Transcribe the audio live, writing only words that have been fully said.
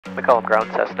We call him ground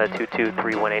Cessna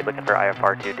 22318 looking for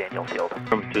IFR to Daniel Field.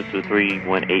 From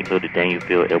 22318 to Daniel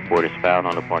Field Airport is fouled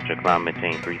on departure. Climb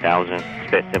maintain 3000.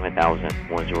 Expect 7000.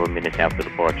 10 minutes after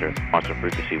departure. Departure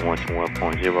frequency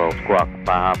 121.0. Squawk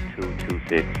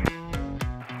 5226.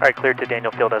 Alright, cleared to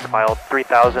Daniel Field as filed.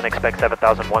 3000, expect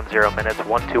 7000, 10 minutes,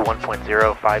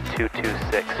 121.0,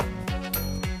 5226.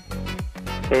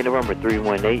 Hey, November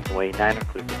 318, runway 9er,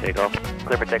 clear for takeoff.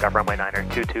 Clear for takeoff, runway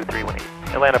 9er,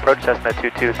 22318. Atlanta approach Cessna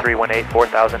 22318,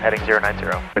 4000, heading 090.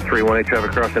 318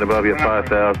 traffic crossing above you,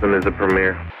 5000 is a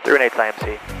Premier.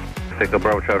 318 IMC. Take up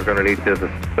Bravo traffic underneath you,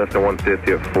 Cessna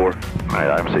 150 at 4.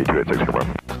 Alright, IMC 286, come on.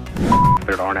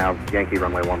 Cleared RNAV, Yankee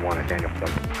runway 11 at Daniel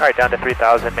Field. Alright, down to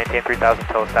 3000, maintain 3000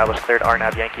 until established. Cleared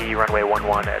RNAV Yankee, runway 11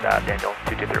 at Daniel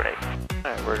 22318.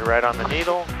 Alright, we're right on the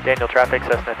needle. Daniel traffic,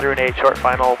 Cessna 318, short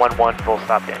final, 11, full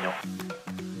stop Daniel.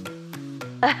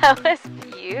 That was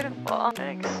beautiful.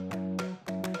 Thanks.